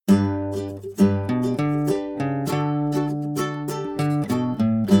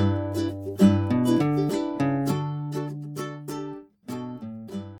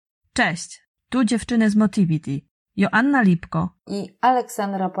Cześć, tu dziewczyny z Motivity, Joanna Lipko i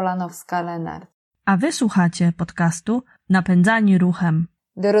Aleksandra Polanowska-Lenart. A wy słuchacie podcastu Napędzani ruchem.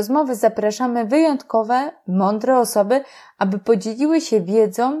 Do rozmowy zapraszamy wyjątkowe, mądre osoby, aby podzieliły się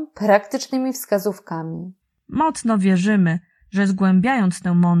wiedzą, praktycznymi wskazówkami. Mocno wierzymy, że zgłębiając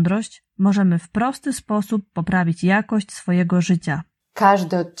tę mądrość, możemy w prosty sposób poprawić jakość swojego życia.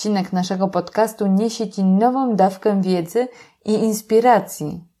 Każdy odcinek naszego podcastu niesie Ci nową dawkę wiedzy i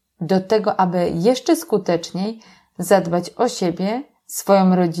inspiracji do tego, aby jeszcze skuteczniej zadbać o siebie,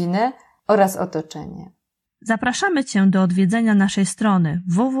 swoją rodzinę oraz otoczenie. Zapraszamy Cię do odwiedzenia naszej strony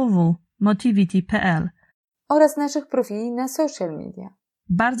www.motivity.pl oraz naszych profili na social media.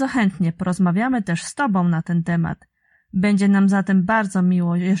 Bardzo chętnie porozmawiamy też z Tobą na ten temat. Będzie nam zatem bardzo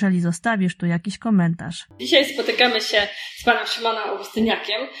miło, jeżeli zostawisz tu jakiś komentarz. Dzisiaj spotykamy się z panem Szymonem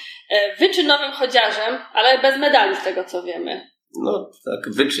Augustyniakiem, wyczynowym chodziarzem, ale bez medali z tego co wiemy. No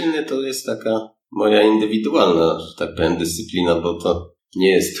tak, wyczyny to jest taka moja indywidualna, że tak powiem, dyscyplina, bo to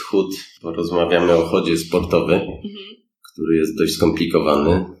nie jest chód. Porozmawiamy o chodzie sportowym, który jest dość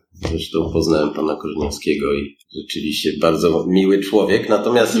skomplikowany. Zresztą poznałem pana Korzeniowskiego i rzeczywiście bardzo miły człowiek.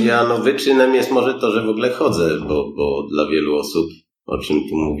 Natomiast wyczynem jest może to, że w ogóle chodzę, bo dla wielu osób, o czym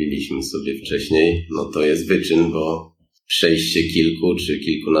tu mówiliśmy sobie wcześniej, no to jest wyczyn, bo przejście kilku czy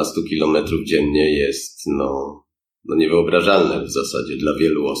kilkunastu kilometrów dziennie jest niewyobrażalne w zasadzie dla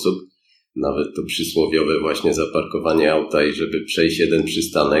wielu osób. Nawet to przysłowiowe właśnie zaparkowanie auta i żeby przejść jeden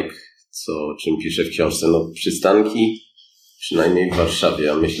przystanek, o czym piszę w książce, przystanki przynajmniej w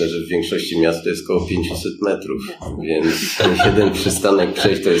Warszawie, a myślę, że w większości miast to jest około 500 metrów, więc jeden przystanek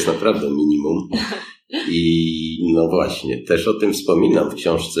przejść to jest naprawdę minimum. I no właśnie, też o tym wspominam w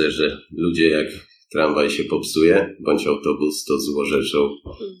książce, że ludzie jak tramwaj się popsuje, bądź autobus, to złorzeczą,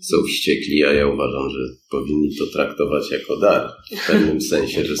 są wściekli, a ja uważam, że powinni to traktować jako dar, w pewnym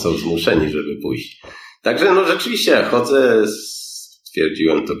sensie, że są zmuszeni, żeby pójść. Także rzeczywiście ja chodzę,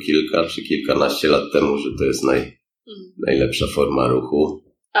 stwierdziłem to kilka czy kilkanaście lat temu, że to jest najlepsza forma ruchu.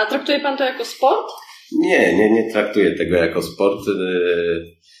 A traktuje pan to jako sport? Nie traktuję tego jako sport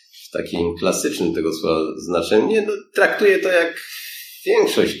w takim klasycznym tego słowa znaczeniu. Traktuję to jak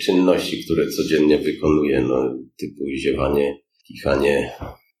większość czynności, które codziennie wykonuję, typu ziewanie, kichanie,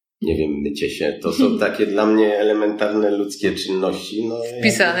 mycie się, to są takie dla mnie elementarne ludzkie czynności.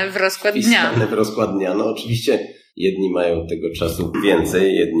 Wpisane w rozkład dnia. Wpisane w rozkład dnia. Oczywiście jedni mają tego czasu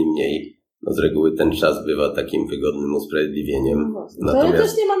więcej, jedni mniej. Z reguły ten czas bywa takim wygodnym usprawiedliwieniem. Natomiast to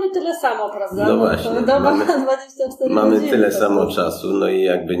też nie mamy tyle samo, prawda? No właśnie. Mamy tyle samo czasu, i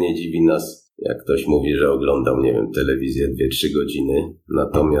jakby nie dziwi nas, jak ktoś mówi, że oglądał, telewizję 2-3 godziny.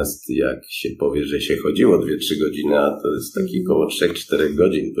 Natomiast jak się powie, że się chodziło 2-3 godziny, a to jest taki około 3-4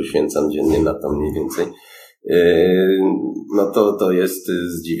 godzin poświęcam dziennie na to mniej więcej, to jest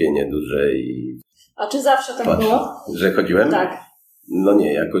zdziwienie duże. A czy zawsze tak było? Że chodziłem? Tak.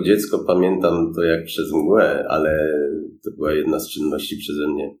 Nie, jako dziecko pamiętam to jak przez mgłę, ale to była jedna z czynności przeze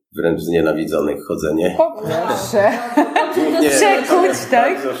mnie wręcz znienawidzonych, chodzenie. Proszę. Przekuć,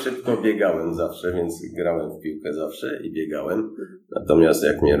 tak? Bardzo szybko biegałem zawsze, więc grałem w piłkę zawsze i biegałem. Natomiast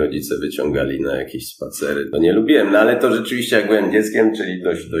jak mnie rodzice wyciągali na jakieś spacery, to nie lubiłem. Ale to rzeczywiście jak byłem dzieckiem, czyli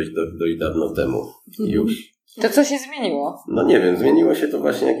dość dawno temu już. To co się zmieniło? Nie wiem, zmieniło się to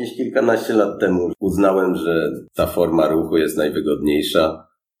właśnie jakieś kilkanaście lat temu. Uznałem, że ta forma ruchu jest najwygodniejsza.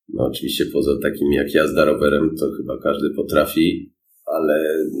 Oczywiście poza takim jak jazda rowerem, to chyba każdy potrafi, ale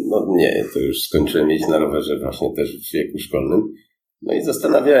nie, to już skończyłem jeździć na rowerze właśnie też w wieku szkolnym. I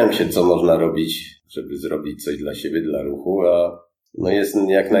zastanawiałem się, co można robić, żeby zrobić coś dla siebie, dla ruchu, a jest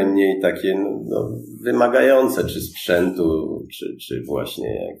jak najmniej takie wymagające, czy sprzętu, czy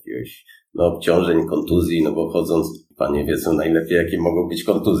właśnie jakiegoś obciążeń, kontuzji, bo chodząc, panie wiedzą najlepiej, jakie mogą być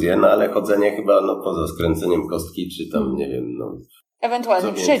kontuzje, ale chodzenie chyba poza skręceniem kostki, czy tam,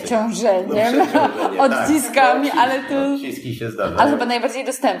 ewentualnie przeciążeniem, odciskami, tak, ale to... Odciski się zdarzają. Ale chyba najbardziej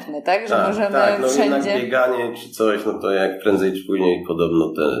dostępny, tak? Że możemy wszędzie... jednak bieganie czy coś, to jak prędzej czy później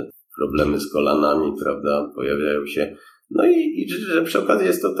podobno te problemy z kolanami, prawda, pojawiają się. I że przy okazji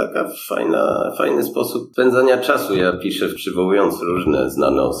jest to taka fajny sposób spędzania czasu. Ja piszę przywołując różne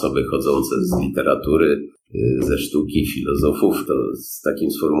znane osoby chodzące z literatury, ze sztuki, filozofów, to z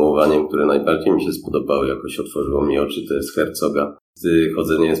takim sformułowaniem, które najbardziej mi się spodobało, jakoś otworzyło mi oczy, to jest Herzoga.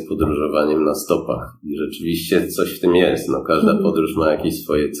 Chodzenie jest podróżowaniem na stopach i rzeczywiście coś w tym jest. Każda podróż ma jakieś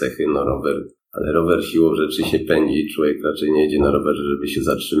swoje cechy, ale rower siłą rzeczy się pędzi. Człowiek raczej nie jedzie na rowerze, żeby się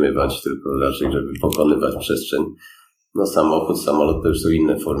zatrzymywać, tylko raczej, żeby pokonywać przestrzeń. Samochód, samolot to już są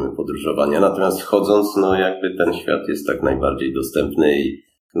inne formy podróżowania. Natomiast chodząc, jakby ten świat jest tak najbardziej dostępny i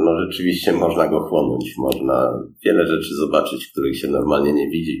no rzeczywiście można go chłonąć, można wiele rzeczy zobaczyć, których się normalnie nie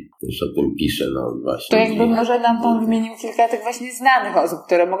widzi. Już o tym piszę, no właśnie. To jakby może nam Pan wymienił kilka tych właśnie znanych osób,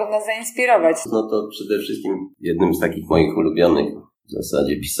 które mogą nas zainspirować. No to przede wszystkim jednym z takich moich ulubionych w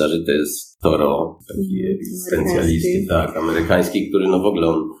zasadzie pisarzy to jest Thoreau, taki egzystencjalisty, tak, amerykański, który no w ogóle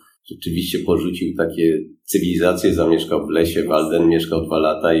on rzeczywiście porzucił takie cywilizacje, zamieszkał w lesie, Walden mieszkał 2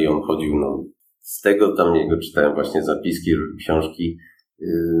 lata i on chodził, no z tego tam jego czytałem właśnie zapiski, książki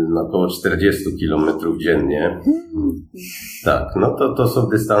na około 40 kilometrów dziennie. Tak, no to są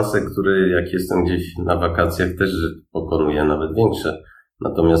dystanse, które jak jestem gdzieś na wakacjach też pokonuję, nawet większe.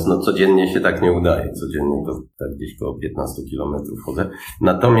 Natomiast no codziennie się tak nie udaje. Codziennie to tak gdzieś koło 15 kilometrów chodzę.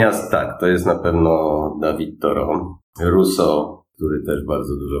 Natomiast tak, to jest na pewno David Thoreau, Rousseau, który też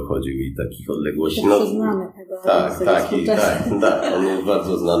bardzo dużo chodził i takich odległości. No, znany chyba. Tak, on jest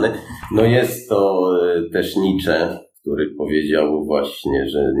bardzo znany. No jest to też Nietzsche, który powiedział właśnie,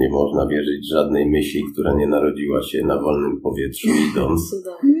 że nie można wierzyć żadnej myśli, która nie narodziła się na wolnym powietrzu idąc.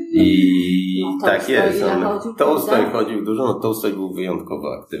 I no, tak jest. Tolstoj chodził dużo, no Tolstoj był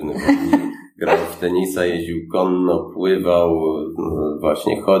wyjątkowo aktywny. Grał w tenisa, jeździł konno, pływał,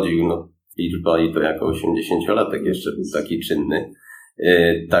 właśnie chodził, no i to jako 80-latek jeszcze był taki czynny.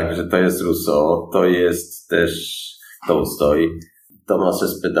 Także to jest Rousseau, to jest też Tolstoj. Thomas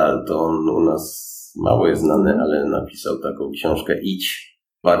Espedal, to on u nas mało jest znany, ale napisał taką książkę Idź.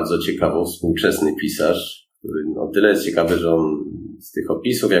 Bardzo ciekawy, współczesny pisarz, który no tyle jest ciekawy, że on z tych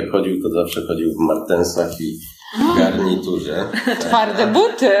opisów jak chodził, to zawsze chodził w martensach i w garniturze. Twarde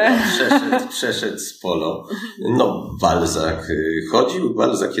buty. Przeszedł z polo. No, Balzac chodził.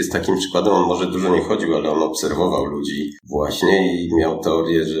 Balzac jest takim przykładem, on może dużo nie chodził, ale on obserwował ludzi właśnie i miał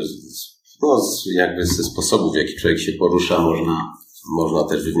teorię, że no, jakby ze sposobów, w jaki człowiek się porusza, można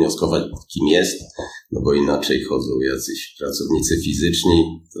też wywnioskować, kim jest, no bo inaczej chodzą jacyś pracownicy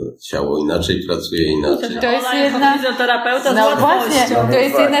fizyczni, to ciało inaczej pracuje, inaczej. To jest jedna fizjoterapeuta to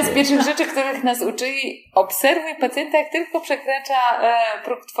jest jedna z pierwszych rzeczy, których nas uczyli. Obserwuj pacjenta, jak tylko przekracza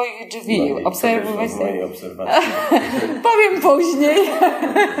próg twoich drzwi. No obserwuj mojej obserwacji. Powiem później.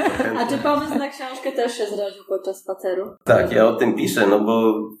 A czy pomysł na książkę też się zrodził podczas spaceru? Tak, ja o tym piszę, no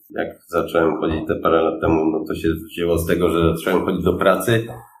bo jak zacząłem chodzić te parę lat temu, no to się wzięło z tego, że zacząłem chodzić do pracy,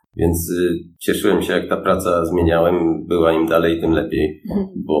 więc cieszyłem się, jak ta praca zmieniałem, była im dalej, tym lepiej,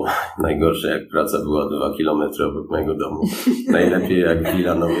 bo najgorsze jak praca była 2 kilometry obok mojego domu. Najlepiej jak w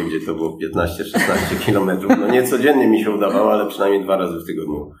Wilanowie, gdzie to było 15-16 kilometrów. No nie codziennie mi się udawało, ale przynajmniej 2 razy w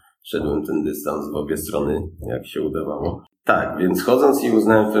tygodniu szedłem ten dystans w obie strony, jak się udawało. Tak, więc chodząc i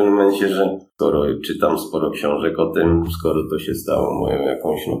uznałem w pewnym momencie, że skoro czytam sporo książek o tym, skoro to się stało moją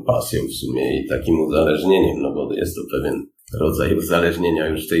jakąś pasją w sumie i takim uzależnieniem, no bo jest to pewien rodzaj uzależnienia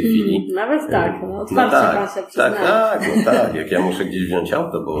już w tej chwili. Nawet tak, otwarcie pan się przyznaje. Tak, jak ja muszę gdzieś wziąć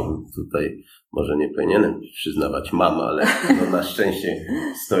auto, bo tutaj może nie powinienem przyznawać mama, ale no na szczęście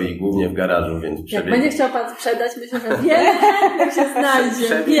stoi głównie w garażu, więc przebieg... Jak będzie chciał pan sprzedać, myślę, że wiele chętnych się znajdzie.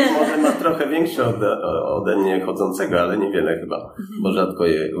 Przebieg może ma trochę większy ode mnie chodzącego, ale niewiele chyba, bo rzadko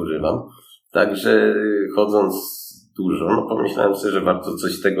je używam. Także chodząc dużo, no pomyślałem sobie, że warto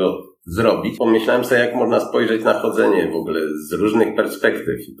coś z tego zrobić. Pomyślałem sobie, jak można spojrzeć na chodzenie w ogóle z różnych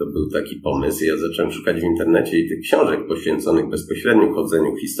perspektyw. I to był taki pomysł. Ja zacząłem szukać w internecie i tych książek poświęconych bezpośrednio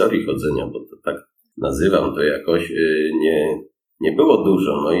chodzeniu, historii chodzenia, bo to tak nazywam to jakoś, nie było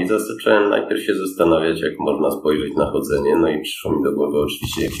dużo. No i zacząłem najpierw się zastanawiać, jak można spojrzeć na chodzenie. No i przyszło mi do głowy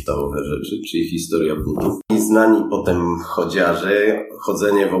oczywiście podstawowe rzeczy, czyli historia butów. I znani potem chodziarze,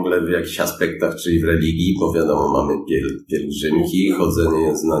 chodzenie w ogóle w jakichś aspektach, czyli w religii, bo wiadomo, mamy pielgrzymki,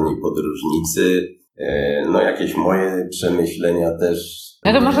 chodzenie znani podróżnicy, no jakieś moje przemyślenia też.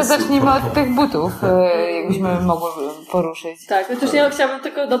 No to może zacznijmy od tych butów, jakbyśmy mogły poruszyć. Tak, chociaż ja chciałabym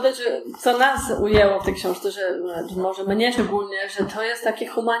tylko dodać, że co nas ujęło w tej książce, że może mnie szczególnie, że to jest takie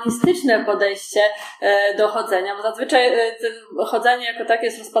humanistyczne podejście do chodzenia, bo zazwyczaj chodzenie jako takie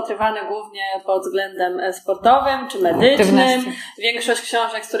jest rozpatrywane głównie pod względem sportowym czy medycznym. Większość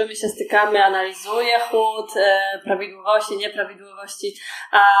książek, z którymi się stykamy, analizuje chód, prawidłowości, nieprawidłowości,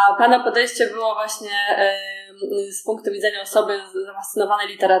 a Pana podejście było właśnie z punktu widzenia osoby zafascynowanej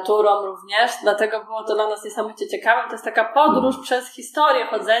literaturą również, dlatego było to dla nas niesamowicie ciekawe. To jest taka podróż przez historię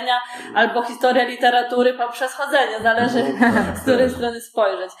chodzenia albo historię literatury poprzez chodzenie, zależy z której strony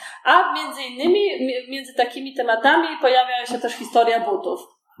spojrzeć. A między innymi, między takimi tematami pojawia się też historia butów.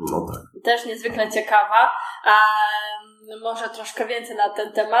 No tak. Też niezwykle ciekawa. Może troszkę więcej na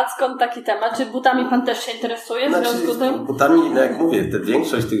ten temat. Skąd taki temat? Czy butami Pan też się interesuje w związku z tym? Butami, no jak mówię,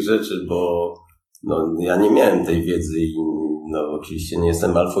 większość tych rzeczy, bo no, ja nie miałem tej wiedzy i oczywiście nie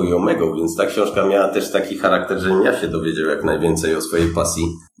jestem alfą i omegą, więc ta książka miała też taki charakter, że ja się dowiedział jak najwięcej o swojej pasji,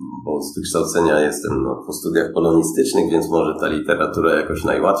 bo z wykształcenia jestem po studiach polonistycznych, więc może ta literatura jakoś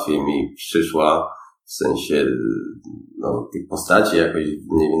najłatwiej mi przyszła, w sensie tych postaci jakoś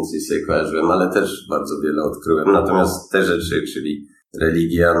mniej więcej sobie kojarzyłem, ale też bardzo wiele odkryłem. Natomiast te rzeczy, czyli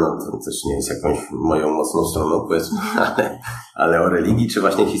religia, to też nie jest jakąś moją mocną stroną, powiedzmy, ale o religii, czy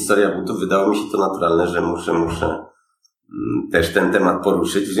właśnie historia butów, wydało mi się to naturalne, że muszę też ten temat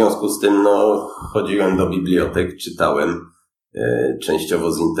poruszyć. W związku z tym, chodziłem do bibliotek, czytałem,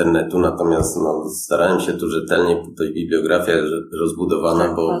 częściowo z internetu, natomiast starałem się tu rzetelnie, tutaj bibliografia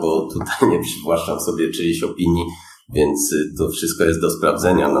rozbudowana, bo tutaj nie przywłaszczam sobie czyjejś opinii, więc to wszystko jest do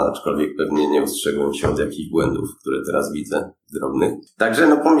sprawdzenia, aczkolwiek pewnie nie ostrzegłem się od jakichś błędów, które teraz widzę, drobnych.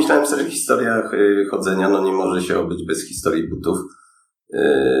 Także pomyślałem sobie, że historia chodzenia nie może się obyć bez historii butów.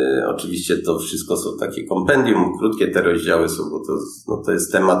 Oczywiście to wszystko są takie kompendium, krótkie te rozdziały są, bo to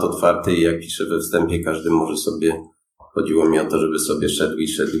jest temat otwarty i jak piszę we wstępie, każdy może sobie, chodziło mi o to, żeby sobie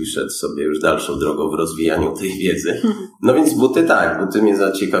szedł sobie już dalszą drogą w rozwijaniu tej wiedzy. Więc buty mnie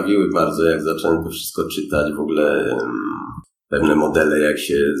zaciekawiły bardzo, jak zacząłem to wszystko czytać, w ogóle pewne modele jak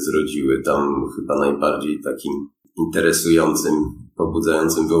się zrodziły, tam chyba najbardziej takim interesującym,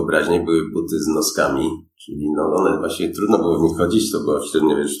 pobudzającym wyobraźnię były buty z noskami, czyli one właśnie trudno było w nich chodzić, to była w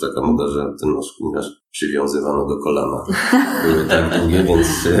średniowieczu taka moda, że te noski aż przywiązywano do kolana. Były tak długie, więc...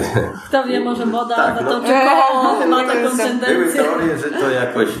 Kto wie, może moda na to koło ma taką tendencję. Były teorie, że to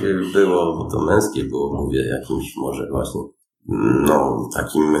jakoś było, bo to męskie było, mówię, jakimś może właśnie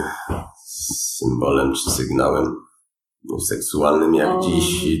takim symbolem czy sygnałem seksualnym, jak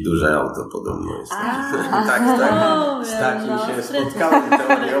dziś duże auto podobno jest. Z takim się spotkałem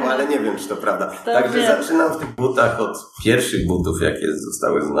teorią, ale nie wiem, czy to prawda. Także zaczynam w tych butach od pierwszych butów, jakie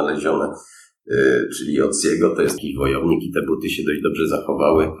zostały znalezione, czyli od Siego, to jest taki wojownik i te buty się dość dobrze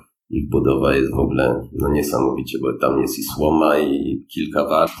zachowały. Ich budowa jest w ogóle niesamowicie, bo tam jest i słoma i kilka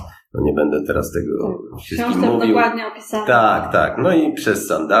warstw. Nie będę teraz tego wszystkim mówił. Dokładnie opisane. Tak. I przez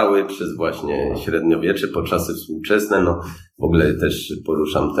sandały, przez właśnie średniowiecze, po czasy współczesne, w ogóle też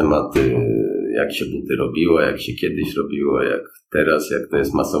poruszam tematy, jak się buty robiło, jak się kiedyś robiło, jak teraz, jak to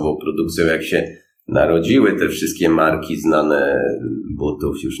jest masową produkcją, jak się narodziły te wszystkie marki znane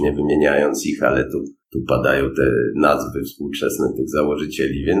butów, już nie wymieniając ich, ale tu padają te nazwy współczesne tych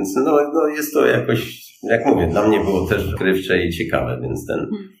założycieli, więc jest to jakoś, jak mówię, dla mnie było też odkrywcze i ciekawe, więc ten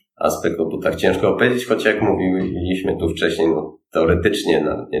aspekt o butach ciężko opowiedzieć, choć jak mówiliśmy tu wcześniej, teoretycznie,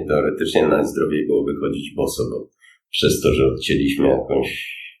 nawet nie teoretycznie, najzdrowiej byłoby chodzić boso, bo przez to, że odcięliśmy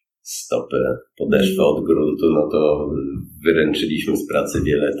jakąś stopę, podeszwę od gruntu, to wyręczyliśmy z pracy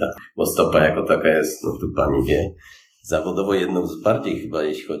wiele, bo stopa jako taka jest, tu pani wie, zawodowo jedną z bardziej chyba,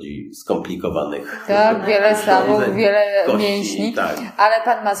 jeśli chodzi skomplikowanych. Tak, wiele stawów, wiele kości, mięśni. Tak. Ale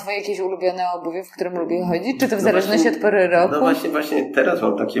pan ma swoje jakieś ulubione obuwie, w którym lubi chodzić? Czy to w zależności od pory roku? Właśnie teraz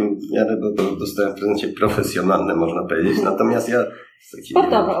mam takie w miarę, bo dostałem w prezencie profesjonalne, można powiedzieć. Natomiast ja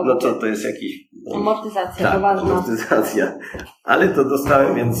to jest jakiś... Amortyzacja, to ważna. Amortyzacja. Ale to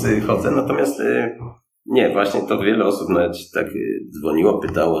dostałem, więc chodzę. Natomiast nie, właśnie to wiele osób nawet tak dzwoniło,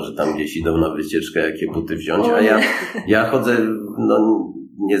 pytało, że tam gdzieś idą na wycieczkę, jakie buty wziąć, a ja chodzę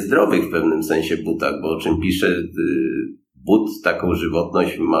niezdrowych w pewnym sensie butach, bo o czym piszę, but taką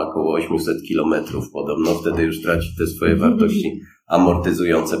żywotność ma około 800 kilometrów podobno, wtedy już traci te swoje wartości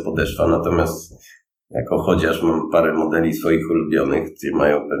amortyzujące podeszwa, natomiast jako chodziarz mam parę modeli swoich ulubionych, które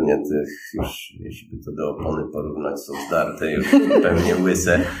mają pewnie już, jeśli by to do opony porównać, są zdarte, już pewnie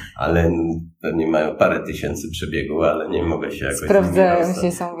łyse, ale pewnie mają parę tysięcy przebiegu, ale nie mogę się jakoś... Sprawdzają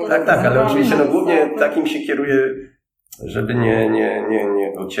się, są Tak, ale oczywiście głównie takim się kieruję, żeby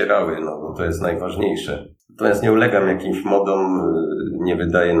nie ocierały, bo to jest najważniejsze. Natomiast nie ulegam jakimś modom, nie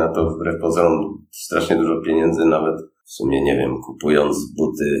wydaję na to wbrew pozorom strasznie dużo pieniędzy, nawet w sumie nie wiem, kupując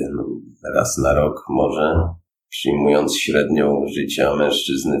buty raz na rok może, przyjmując średnią życia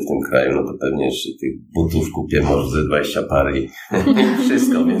mężczyzny w tym kraju, to pewnie jeszcze tych butów kupię może ze 20 par i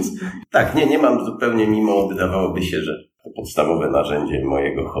wszystko, więc tak, nie mam zupełnie, mimo wydawałoby się, że to podstawowe narzędzie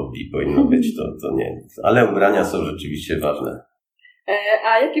mojego hobby powinno być, to nie, ale ubrania są rzeczywiście ważne.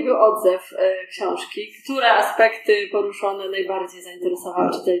 A jaki był odzew książki? Które aspekty poruszone najbardziej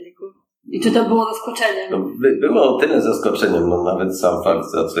zainteresowały czytelników? I czy to było zaskoczeniem? Było o tyle zaskoczeniem, nawet sam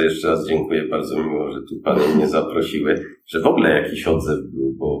fakt, za co jeszcze raz dziękuję, bardzo miło, że tu panie mnie zaprosiły, że w ogóle jakiś odzew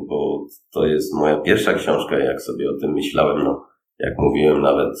był, bo to jest moja pierwsza książka, jak sobie o tym myślałem, jak mówiłem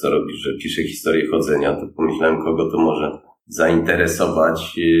nawet, co robisz, że piszę historię chodzenia, to pomyślałem, kogo to może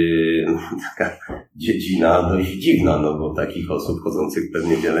zainteresować, taka dziedzina dość dziwna, bo takich osób chodzących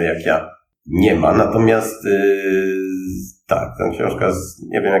pewnie wiele jak ja nie ma, natomiast Tak, ta książka,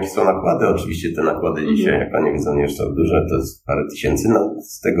 nie wiem jakie są nakłady, oczywiście te nakłady dzisiaj, jak Panie wiedzą, nie są duże, to jest parę tysięcy, no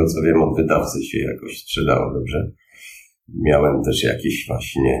z tego co wiem od wydawcy się jakoś sprzedało dobrze. Miałem też jakieś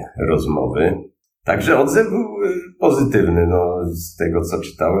właśnie rozmowy. Także odzew był pozytywny, no z tego co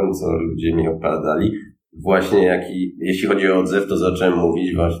czytałem, co ludzie mi opowiadali. Właśnie jeśli chodzi o odzew, to zacząłem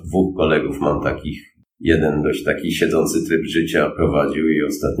mówić, właśnie 2 kolegów mam takich. Jeden dość taki siedzący tryb życia prowadził i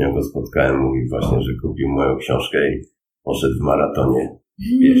ostatnio go spotkałem, mówi właśnie, że kupił moją książkę i poszedł w maratonie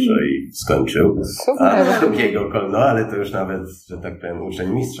pieszo i skończył. A drugiego, no ale to już nawet, że tak powiem,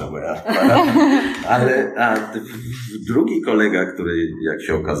 uczeń mistrza, bo ja drugi kolega, który jak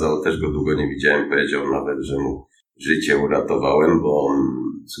się okazało, też go długo nie widziałem, powiedział nawet, że mu życie uratowałem, bo on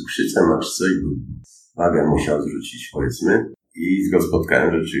cukrzycę ma czy coś, wagę musiał zrzucić, powiedzmy. I go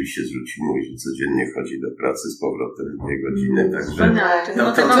spotkałem, rzeczywiście zwrócił, mówi, że codziennie chodzi do pracy z powrotem 2 godziny, także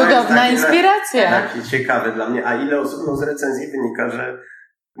to cudowna inspiracja. Takie ciekawe dla mnie. A ile osób, no z recenzji wynika, że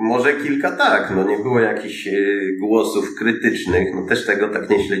może kilka tak, no nie było jakichś głosów krytycznych, no też tego tak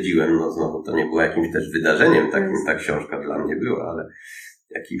nie śledziłem, no znowu to nie było jakimś też wydarzeniem takim, ta książka dla mnie była, ale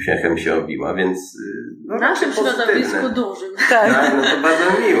jakimś echem się obiła, więc w naszym środowisku dużym. Tak, no to bardzo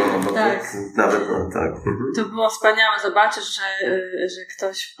miło, no bo tak. Nawet tak. To było wspaniałe zobaczyć, że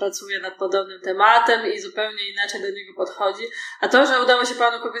ktoś pracuje nad podobnym tematem i zupełnie inaczej do niego podchodzi. A to, że udało się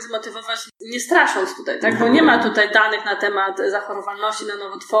Panu kogoś zmotywować, nie strasząc tutaj, tak? Bo nie ma tutaj danych na temat zachorowalności na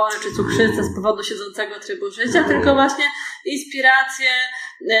nowotwory czy cukrzycę z powodu siedzącego trybu życia, tylko właśnie inspiracje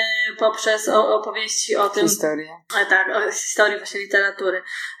poprzez opowieści o tym. Historię. Tak, o historii właśnie literatury.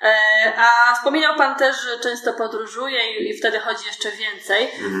 A wspominał Pan też, że często podróżuje i wtedy chodzi jeszcze więcej.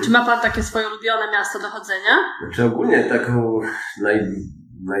 Czy ma Pan takie swoje ulubione miasto do chodzenia? Znaczy ogólnie taką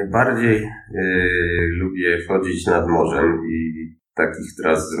najbardziej lubię chodzić nad morzem i takich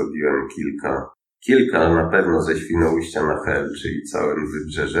tras zrobiłem kilka na pewno ze Świnoujścia na Hel, czyli całym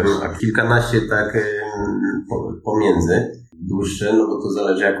wybrzeżem, a kilkanaście tak pomiędzy, dłuższe, no bo to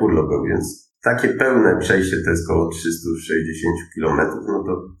zależy jak urlop był, więc takie pełne przejście to jest około 360 km, no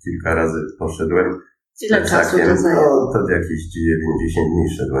to kilka razy poszedłem. Ile czasu to zajęło? No to jakieś 90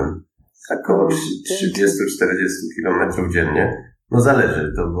 dni szedłem. Około 30-40 km dziennie. No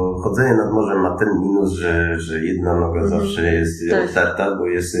zależy to, bo chodzenie nad morzem ma ten minus, że jedna noga zawsze jest otwarta, bo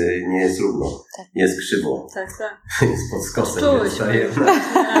nie jest równo. Tak. Jest krzywo. Tak. Jest pod skosem. Jest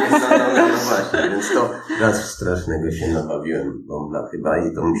na nogę, no właśnie. Więc to raz strasznego się nabawiłem bąbla chyba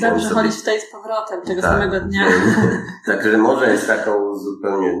i to musiałem dobrze chodzić w tej z powrotem tego samego dnia. Także morze jest taką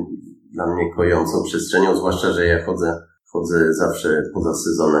zupełnie dla mnie kojącą przestrzenią, zwłaszcza, że ja chodzę zawsze poza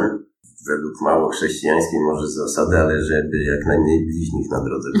sezonem. Według mało chrześcijańskiej może zasady, ale żeby jak najmniej bliźnich na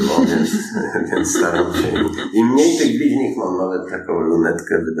drodze było, więc staram się. Im mniej tych bliźnich mam, nawet taką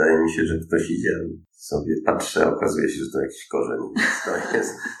lunetkę, wydaje mi się, że ktoś idzie, sobie patrzę, okazuje się, że to jakiś korzeń. To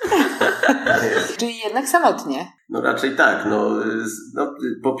jest. Czyli jednak samotnie. No raczej tak, no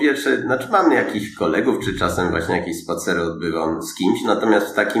po pierwsze, mam jakichś kolegów, czy czasem właśnie jakieś spacery odbywam z kimś, natomiast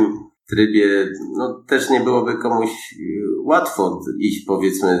w takim trybie, no też nie byłoby komuś łatwo iść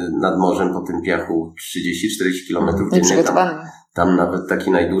powiedzmy nad morzem po tym piachu 30-40 km dziennie. Tam nawet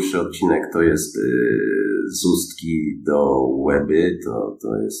taki najdłuższy odcinek to jest z Ustki do Łeby,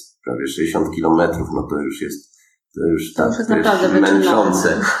 to jest prawie 60 km, no to już jest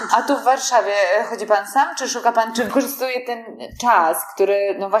męczące. A tu w Warszawie chodzi Pan sam, czy szuka Pan, czy wykorzystuje ten czas, który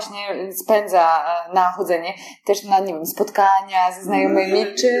no właśnie spędza na chodzenie, też na, nie wiem, spotkania ze znajomymi,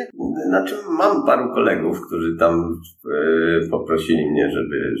 czy... Znaczy mam paru kolegów, którzy tam poprosili mnie,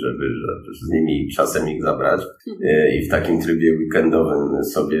 żeby z nimi czasem ich zabrać i w takim trybie weekendowym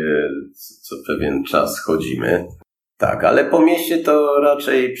sobie co pewien czas chodzimy. Tak, ale po mieście to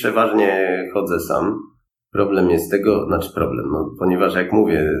raczej przeważnie chodzę sam. Problem jest ponieważ jak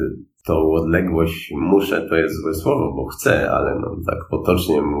mówię, tą odległość muszę, to jest złe słowo, bo chcę, ale tak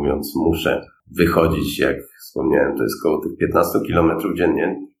potocznie mówiąc muszę wychodzić, jak wspomniałem, to jest około tych 15 km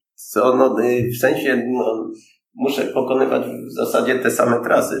dziennie, co w sensie muszę pokonywać w zasadzie te same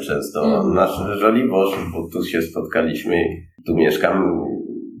trasy często. Nasz Żoliborz, bo tu się spotkaliśmy, tu mieszkam,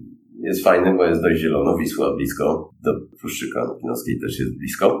 jest fajny, bo jest dość zielono, Wisła blisko, do Puszczy Konopnickiej też jest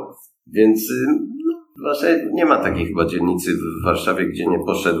blisko, więc nie ma takiej chyba dzielnicy w Warszawie, gdzie nie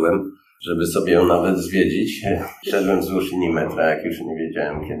poszedłem, żeby sobie ją nawet zwiedzić. Szedłem wzdłuż linii metra, jak już nie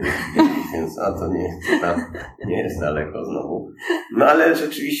wiedziałem kiedy, więc to nie jest daleko znowu. No ale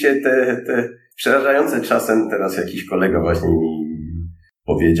rzeczywiście te przerażające czasem, teraz jakiś kolega właśnie mi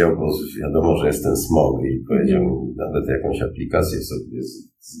powiedział, bo wiadomo, że jest ten smog i powiedział mi, nawet jakąś aplikację sobie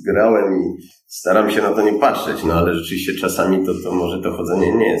zgrałem i staram się na to nie patrzeć, no ale rzeczywiście czasami to może to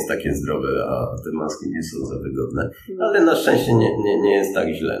chodzenie nie jest takie zdrowe, a te maski nie są za wygodne, ale na szczęście nie jest tak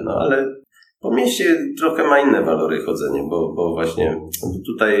źle, no ale po mieście trochę ma inne walory chodzenie, bo właśnie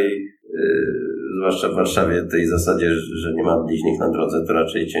tutaj, zwłaszcza w Warszawie, tej zasadzie, że nie ma bliźnich na drodze, to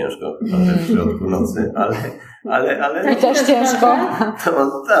raczej ciężko, chyba w środku nocy, ale I też ciężko.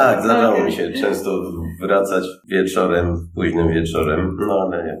 to, tak, zdarzało mi się często wracać wieczorem, późnym wieczorem, no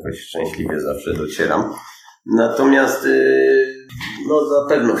ale jakoś szczęśliwie zawsze docieram. Natomiast no na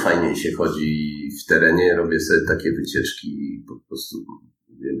pewno fajniej się chodzi w terenie, robię sobie takie wycieczki i po prostu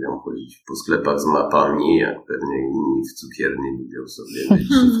uwielbiam chodzić po sklepach z mapami, jak pewnie inni w cukierni lubią sobie być.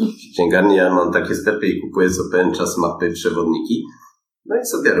 W księgarni ja mam takie sklepy i kupuję co pewien czas mapy, przewodniki. No i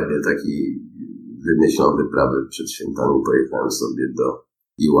sobie robię taki wymyślą wyprawy przed świętami. Pojechałem sobie do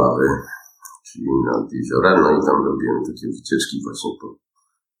Iławy, czyli nad jeziora, no i tam robiłem takie wycieczki właśnie po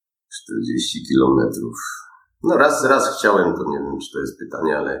 40 kilometrów. No raz chciałem, to nie wiem, czy to jest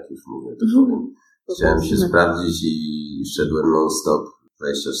pytanie, ale jak już mówię, to powiem. Chciałem się sprawdzić i szedłem non-stop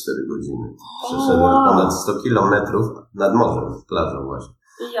 24 godziny. Przeszedłem ponad 100 kilometrów nad morzem, plażą właśnie.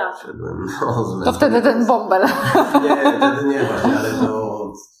 Ja. Szedłem, To wtedy ten bąbel. Nie, wtedy nie właśnie, ale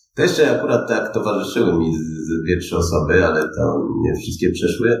to jeszcze akurat tak towarzyszyły mi z 2-3 osoby, ale to nie wszystkie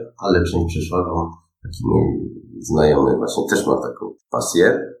przeszły, ale część przeszła, bo taki mój znajomy właśnie też ma taką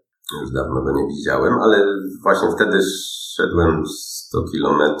pasję. Już dawno go nie widziałem, ale właśnie wtedy szedłem 100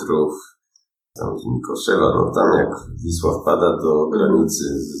 kilometrów tam z Mikoszewa, no tam jak Wisła wpada do granicy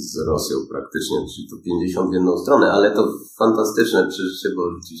z Rosją praktycznie, czyli to 50 w jedną stronę, ale to fantastyczne przeżycie, bo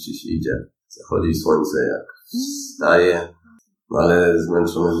rzeczywiście się idzie. Zachodzi słońce jak wstaje, no ale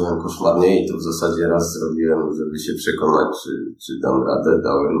zmęczony byłem koszmarnie i to w zasadzie raz zrobiłem, żeby się przekonać, czy dam radę,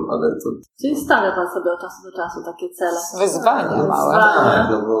 dałem, ale to... Czyli stawia pan sobie od czasu do czasu takie cele. Wyzwania małe.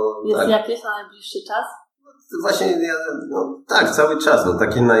 Tak, no bo... Jest tak. jakieś na najbliższy czas? Właśnie, tak, cały czas. No,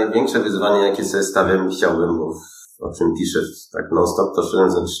 takie największe wyzwanie, jakie sobie stawiam i chciałbym, bo o czym piszę tak non-stop, to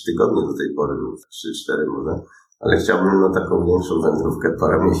szedłem za 3 tygodnie do tej pory, 3-4 może, ale chciałbym taką większą wędrówkę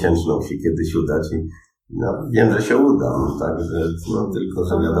paromiesięczną się kiedyś udać i wiem, że się uda, także tylko,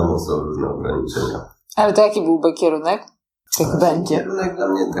 że wiadomo, są różne ograniczenia. Ale to jaki byłby kierunek? Tak będzie. Kierunek dla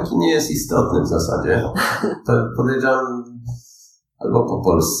mnie taki nie jest istotny w zasadzie. To podejrzewam albo po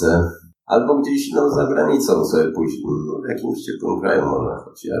Polsce, albo gdzieś za granicą sobie pójść, w jakimś ciepłym kraju można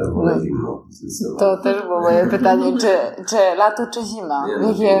choć, ale wolę zimno. To też było moje pytanie, czy lato, czy zima?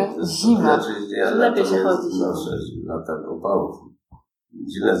 Jakie zima? Lepiej się chodzi. Znoszę lata upałów.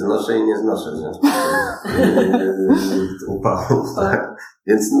 Źle znoszę i nie znoszę upałów, tak.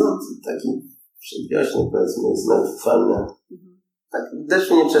 Więc taki przedwiośnie powiedzmy jest fajne. Tak,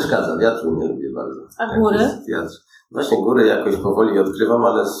 deszcz mi nie przeszkadza, wiatru nie lubię bardzo. A góry? Właśnie góry jakoś powoli odkrywam,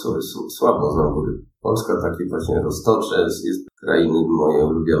 ale słabo znam góry. Polska takie właśnie roztocze, jest krainy moje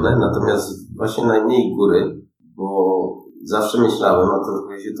ulubione, natomiast właśnie najmniej góry, bo zawsze myślałem, a to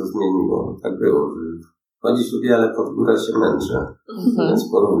trochę się to zmieniło. Tak było, że chodzić lubię, ale pod górę się męczę.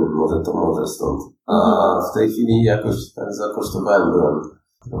 Więc porównam, może stąd. A w tej chwili jakoś tak zakosztowałem, byłem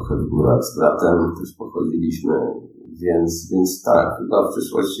trochę w górach z bratem, też pochodziliśmy. Więc tak, chyba w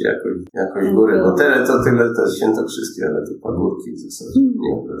przyszłości jakoś góry. No tyle to jest świętokrzyskie, ale to pagórki w zasadzie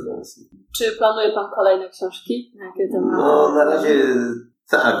nie obrażają się. Czy planuje pan kolejne książki? Jakie tematy? No na razie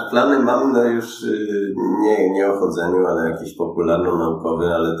tak, plany mam, już nie o chodzeniu, ale jakiś popularno-naukowy,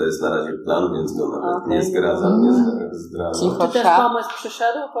 ale to jest na razie plan, więc go nawet nie zdradzam, nie zdradzam. Czy też pomysł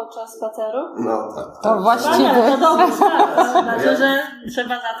przyszedł podczas spaceru? No tak. To właściwie... To dobrze, tak. Znaczy, że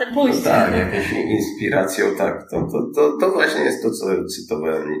trzeba za tym pójść. No tak, jakąś inspiracją, tak. To właśnie jest to, co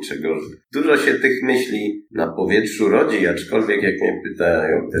cytowałem niczego. Dużo się tych myśli na powietrzu rodzi, aczkolwiek jak mnie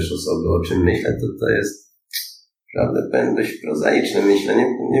pytają też osoby, o czym myślę, to jest prawda, powiem dość prozaiczne myślenie.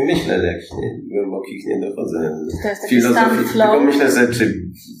 Nie myślę, jakichś głębokich nie dochodzę. To jest taki stan flow. Tylko myślę sobie,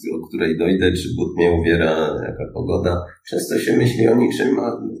 o której dojdę, czy but mnie uwiera, jaka pogoda. Często się myśli o niczym,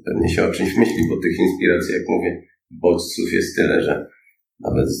 a pewnie się o czymś myśli, bo tych inspiracji, jak mówię, bodźców jest tyle, że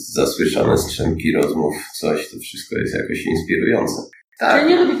nawet zasłyszane strzępki rozmów, coś, to wszystko jest jakoś inspirujące. Tak.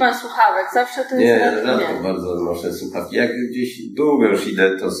 Czyli nie lubi pan słuchawek? Zawsze to jest... Nie, rzadko bardzo noszę słuchawki. Jak gdzieś długo już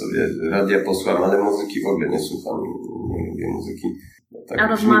idę, to sobie radia posłucham, ale muzyki w ogóle nie słucham. Nie lubię muzyki. Tak. A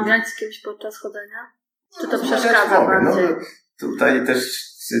rozmawiać z kimś podczas chodzenia? Czy to przeszkadza bardziej? Tutaj też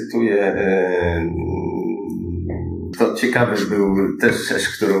cytuję... To ciekawy był też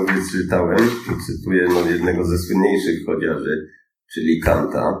rzecz, którą wyczytałem. Cytuję jednego ze słynniejszych chodziarzy, czyli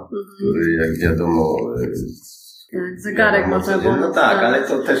Kanta, który jak wiadomo Tak, zegarek może było. No tak, ale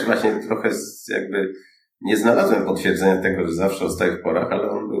to też właśnie trochę jakby nie znalazłem potwierdzenia tego, że zawsze o stałych porach, ale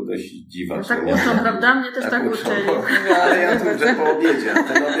on był dość dziwaczny. No tak uczą, prawda? Mnie też tak uczyli. Ale ja tu już po obiedzie, a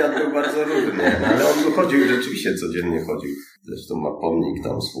ten obiad był bardzo różny. Ale on wychodził, rzeczywiście codziennie chodził. Zresztą ma pomnik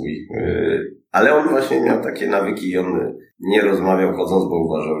tam swój. Ale on właśnie miał takie nawyki i on nie rozmawiał chodząc, bo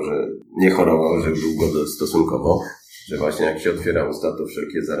uważał, że nie chorował, że był go stosunkowo. Że właśnie jak się otwiera usta, to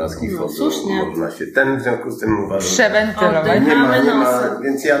wszelkie zarazki wchodzą, można się ten w związku z tym uważa. Przewentylować. Nie ma,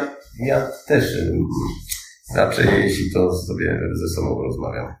 więc ja też raczej jeśli to sobie ze sobą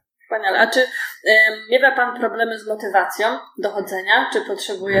rozmawiam. Wspaniale. A czy miewa Pan problemy z motywacją do chodzenia? Czy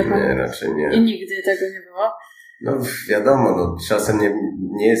potrzebuje Pan... Nie, raczej nie. I nigdy tego nie było? No wiadomo, czasem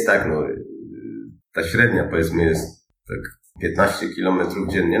nie jest tak, ta średnia powiedzmy jest tak 15 kilometrów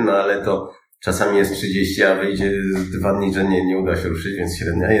dziennie, ale to czasami jest 30, a wyjdzie 2 dni, że nie uda się ruszyć, więc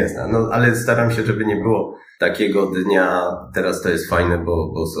średnia jest. Ale staram się, żeby nie było takiego dnia, teraz to jest fajne,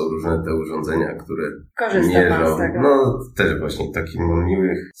 bo są różne te urządzenia, które mierzą. Z tego. No też właśnie takich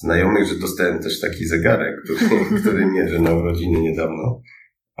miłych znajomych, że dostałem też taki zegarek, który mierzy na urodziny niedawno.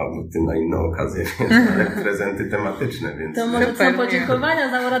 Albo ty na inną okazję, ale prezenty tematyczne, więc... To może są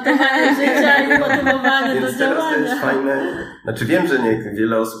podziękowania za uratowanie życia i motywowanie do działania. Teraz to jest fajne. Znaczy wiem, że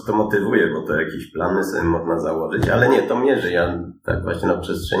wiele osób to motywuje, bo to jakieś plany sobie można założyć, ale nie, to mierzy. Ja tak właśnie na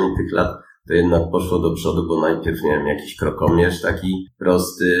przestrzeni tych lat to jednak poszło do przodu, bo najpierw miałem jakiś krokomierz taki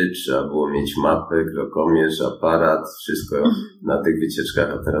prosty, trzeba było mieć mapę, krokomierz, aparat, wszystko na tych wycieczkach,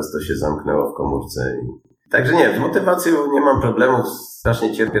 a teraz to się zamknęło w komórce. Także nie, z motywacją nie mam problemów,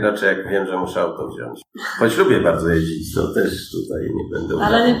 strasznie cierpię raczej jak wiem, że muszę auto wziąć. Choć lubię bardzo jeździć, to też tutaj nie będę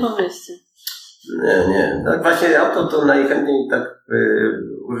Ale nie pomyślcie. Nie. Tak właśnie auto to najchętniej tak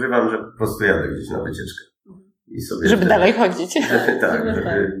używam, że po prostu jadę gdzieś na wycieczkę. I sobie żeby dalej chodzić.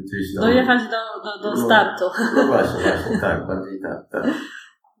 Żeby gdzieś tam... Dojechać do startu. No właśnie, tak, bardziej tak.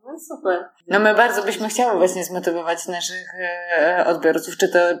 No super. No my bardzo byśmy chciały właśnie zmotywować naszych odbiorców, czy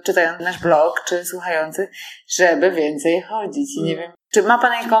to czytając nasz blog, czy słuchających, żeby więcej chodzić. I nie wiem, czy ma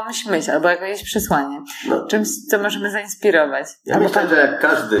Pan jakąś myśl, albo jakieś przesłanie? Czymś, co możemy zainspirować? Ja myślę, że jak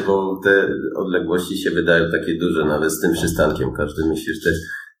każdy, bo te odległości się wydają takie duże, nawet z tym przystankiem, każdy myśli, że to jest,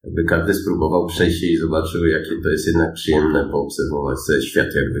 jakby każdy spróbował przejść się i zobaczył, jakie to jest jednak przyjemne poobserwować sobie świat,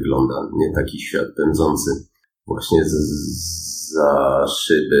 jak wygląda. Nie taki świat pędzący właśnie za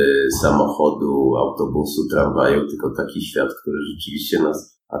szyby samochodu, autobusu, tramwaju, tylko taki świat, który rzeczywiście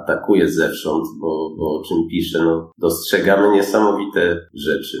nas atakuje zewsząd, bo o czym piszę, dostrzegamy niesamowite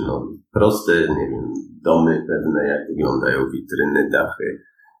rzeczy, proste, nie wiem, domy pewne, jak wyglądają witryny, dachy,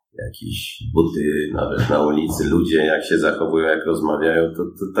 jakieś buty nawet na ulicy, ludzie jak się zachowują, jak rozmawiają, to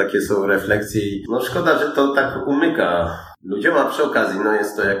takie są refleksje i szkoda, że to tak umyka ludziom, a przy okazji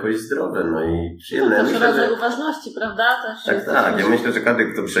jest to jakoś zdrowe, i przyjemne. To też rodzaj uważności, prawda? Tak. Ja myślę, że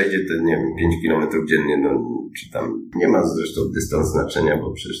każdy, kto przejdzie te, 5 kilometrów dziennie, czy tam nie ma zresztą dystans znaczenia,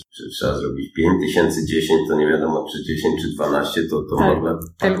 bo przecież trzeba zrobić 5000, 10, to nie wiadomo, czy 10, czy 12, to tak, można...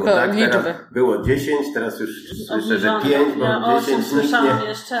 Tylko liczby. Było 10, teraz już słyszę, że 5, bo 10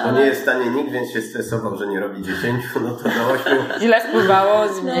 bo nie jest w stanie nikt, więc się stresował, że nie robi 10, to do 8. Ile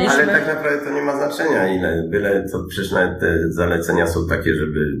wpływało, zmniejszymy. Ale tak naprawdę to nie ma znaczenia, byle to przecież nawet te zalecenia są takie,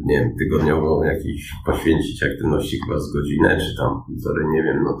 żeby, tygodniowo jakiś poświęcić aktywności chyba z godzinę, czy tam półtorej, nie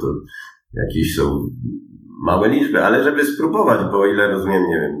wiem, to jakieś są małe liczby, ale żeby spróbować, bo o ile rozumiem,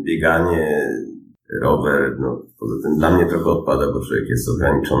 bieganie, rower, poza tym dla mnie trochę odpada, bo człowiek jest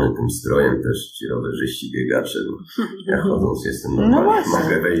ograniczony tym strojem, też ci rowerzyści, biegacze, ja chodząc jestem normalnie,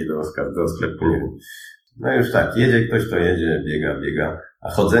 mogę wejść do sklepu, nie wiem. Już tak, jedzie ktoś, to jedzie, biega,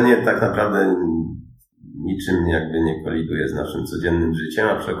 a chodzenie tak naprawdę niczym jakby nie koliduje z naszym codziennym życiem,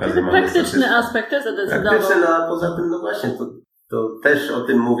 a przy okazji mamy praktyczny aspekt też zadecydował. Praktyczny, a poza tym, właśnie, to też o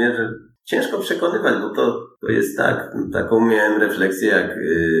tym mówię, że ciężko przekonywać, bo to jest tak, taką miałem refleksję, jak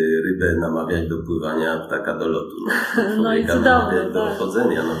rybę namawiać do pływania, ptaka do lotu. Człowieka namawiać do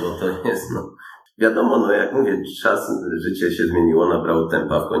chodzenia, bo to jest, wiadomo, jak mówię, życie się zmieniło, nabrało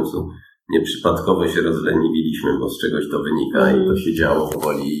tempa w końcu. Nieprzypadkowo się rozleniwiliśmy, bo z czegoś to wynika i to się działo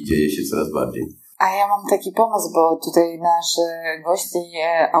powoli i dzieje się coraz bardziej. A ja mam taki pomysł, bo tutaj nasz gość,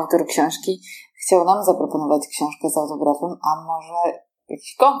 autor książki, chciał nam zaproponować książkę z autografem, a może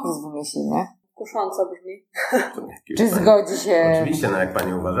jakiś konkurs wymyślimy? kusząco brzmi. Czy zgodzi się? Oczywiście, jak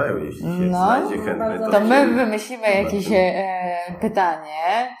pani uważają, jeśli się znajdzie chętny, to to my wymyślimy jakieś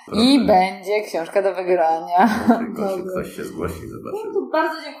pytanie i będzie książka do wygrania. Ktoś się zgłosi, zobaczymy. No to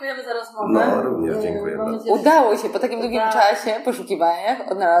bardzo dziękujemy za rozmowę. No, również dziękuję bardzo. Udało się, po takim długim czasie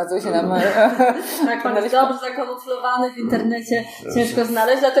poszukiwaniach odnalazło się nam... Tak, pan jest dobrze zakamuflowany w internecie, ciężko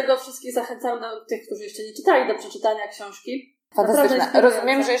znaleźć, dlatego wszystkich zachęcam do tych, którzy jeszcze nie czytali, do przeczytania książki. Fantastyczne.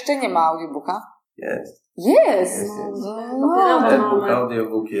 Rozumiem, że jeszcze nie ma audiobooka? Jest. Jest!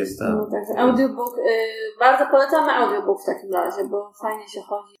 Audiobook jest tam. No, także audiobook, bardzo polecamy audiobook w takim razie, bo fajnie się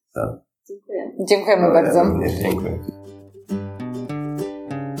chodzi. Tak. Dziękujemy. Dziękujemy bardzo. Ja również dziękuję.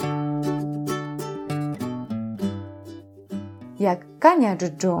 Jak kania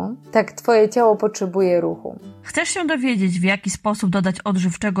dżdżu, tak twoje ciało potrzebuje ruchu. Chcesz się dowiedzieć, w jaki sposób dodać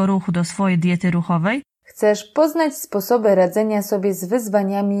odżywczego ruchu do swojej diety ruchowej? Chcesz poznać sposoby radzenia sobie z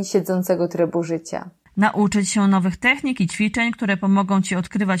wyzwaniami siedzącego trybu życia. Nauczyć się nowych technik i ćwiczeń, które pomogą Ci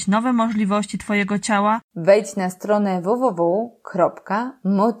odkrywać nowe możliwości Twojego ciała? Wejdź na stronę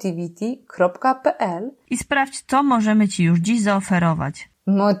www.motivity.pl I sprawdź, co możemy Ci już dziś zaoferować.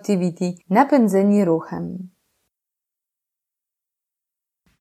 Motivity – napędzeni ruchem.